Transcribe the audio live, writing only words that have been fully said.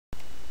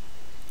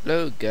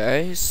Hello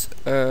guys,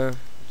 one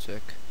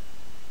sec.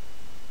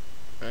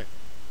 Alright.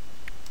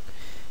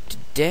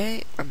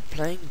 Today I'm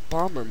playing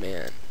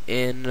Bomberman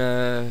in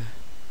a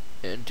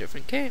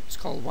different game. It's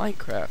called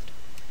Minecraft.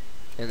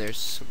 And there's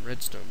some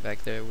redstone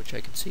back there which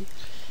I can see.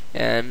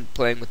 And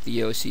playing with the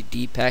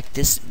OCD pack.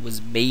 This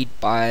was made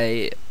by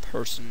a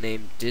person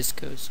named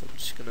Disco, so I'm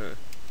just gonna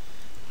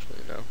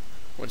actually no.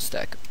 One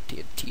stack of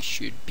TNT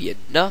should be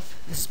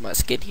enough. This is my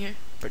skin here.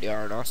 Pretty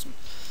darn awesome.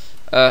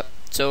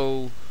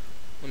 So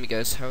let me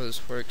guess how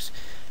this works.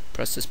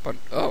 Press this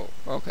button. Oh,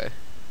 okay.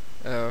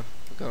 We're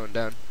going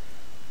down.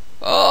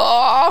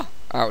 Oh!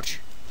 Ouch.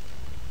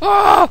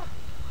 Ah!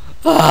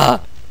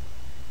 Ah!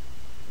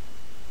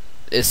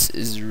 This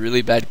is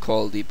really bad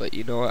quality, but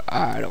you know what?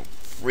 I don't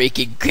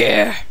freaking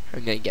care.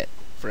 I'm gonna get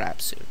frapped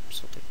soon or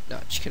something.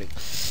 No, just kidding.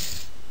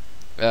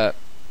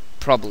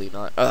 Probably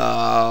not.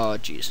 Oh,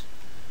 jeez.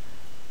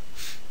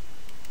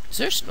 Is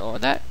there snow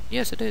on that?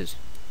 Yes, it is.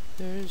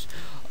 There is.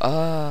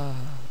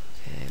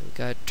 Okay, we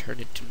gotta turn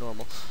it to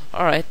normal.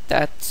 Alright,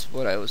 that's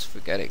what I was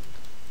forgetting.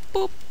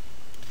 Boop.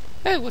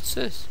 Hey, what's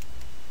this?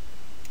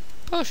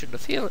 Potion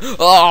of healing.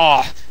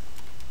 Oh!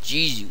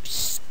 Jeez, you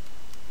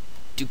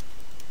stupid.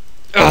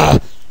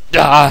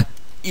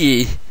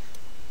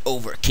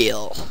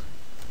 Overkill.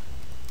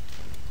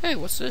 Hey,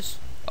 what's this?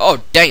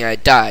 Oh, dang, I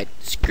died.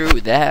 Screw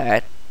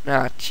that.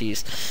 Ah,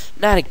 jeez.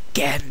 Not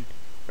again.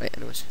 Right,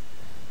 anyways.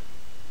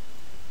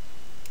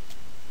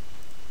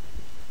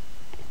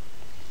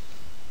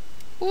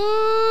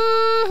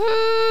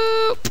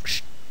 Woohoo!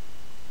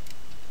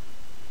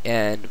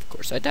 And of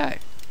course I die.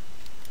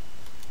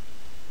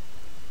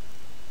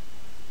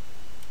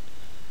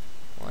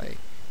 Why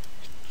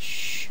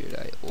should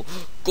I? Oh,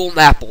 golden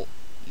apple.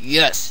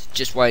 Yes,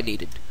 just what I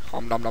needed.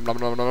 Nom nom nom nom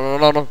nom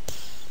nom nom nom.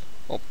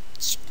 Oh,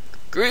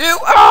 screw you!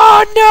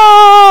 Oh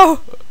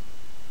no!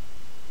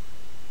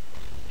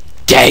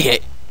 Dang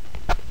it!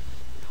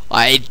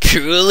 I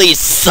truly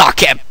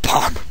suck at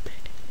Bomberman.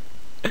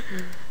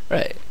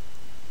 Right.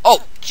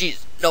 Oh,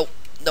 jeez. No.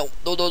 No.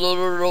 No, no, no,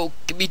 no, no.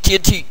 Give me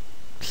TNT.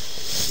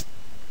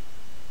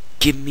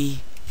 Give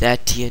me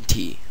that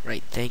TNT.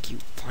 Right, thank you.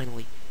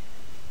 Finally.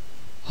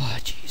 Oh,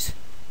 jeez.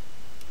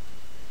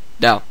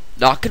 Now,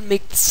 not gonna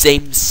make the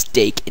same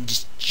mistake and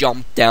just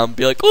jump down and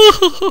be like,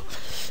 oh!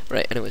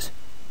 Right, anyways.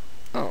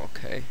 Oh,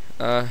 okay.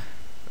 Right.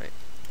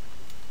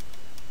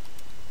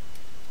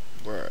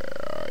 Where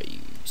are you,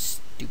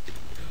 stupid?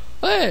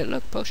 Hey,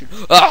 look, potion.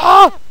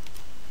 Ah!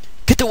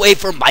 Get away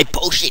from my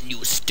potion,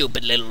 you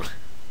stupid little...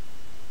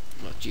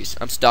 Oh, jeez.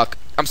 I'm stuck.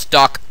 I'm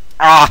stuck.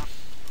 Ah!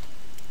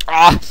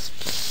 Ah!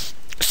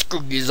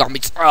 Screw you,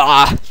 zombies.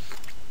 Ah!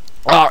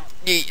 Ah!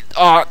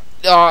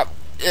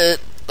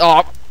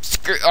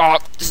 Screw... Ah!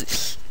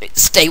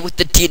 Stay with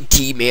the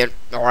TNT, man.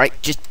 Alright?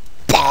 Just...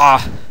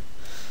 Bah!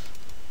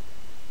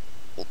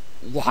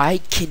 Why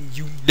can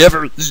you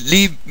never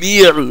leave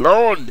me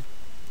alone?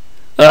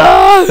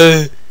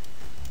 Ah!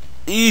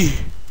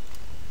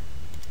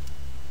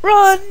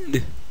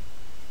 Run!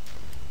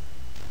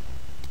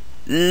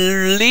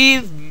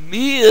 Leave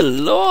me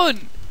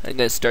alone! I'm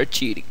gonna start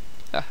cheating.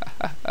 I'm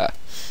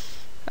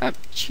a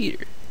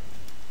cheater.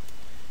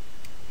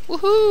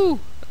 Woohoo!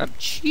 I'm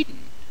cheating.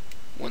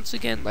 Once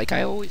again, like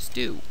I always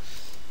do.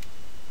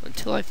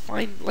 Until I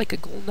find like a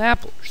golden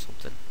apple or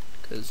something.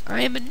 Because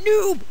I am a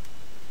noob!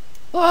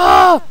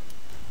 Ah!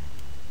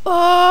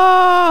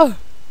 Ah!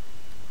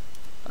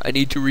 I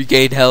need to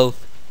regain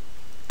health.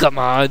 Come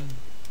on.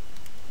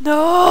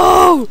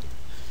 No!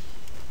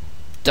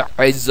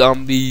 Die,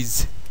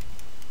 zombies!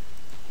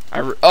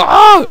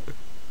 Ah!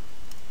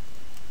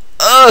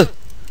 Oh,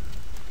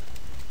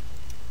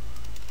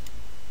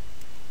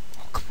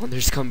 come on,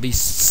 there's gonna be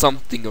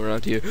something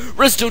around here.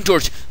 Redstone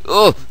torch!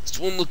 Oh, that's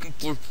what I'm looking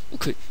for.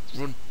 Okay,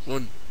 run,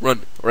 run,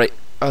 run. Right.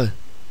 Gotta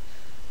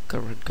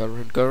run, gotta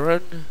run, gotta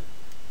run.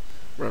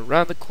 Run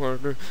around the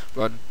corner.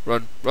 Run,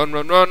 run, run,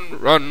 run, run,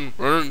 run,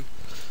 run.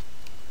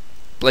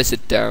 Place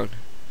it down.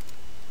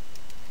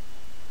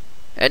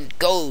 And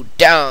go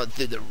down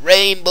through the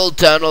rainbow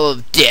tunnel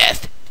of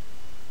death.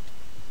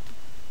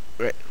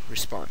 Right,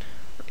 respawn.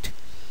 Right.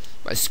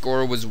 My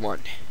score was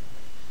 1.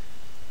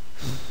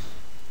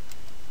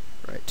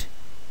 Right.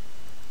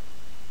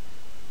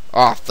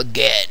 Off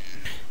again.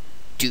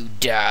 To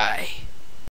die.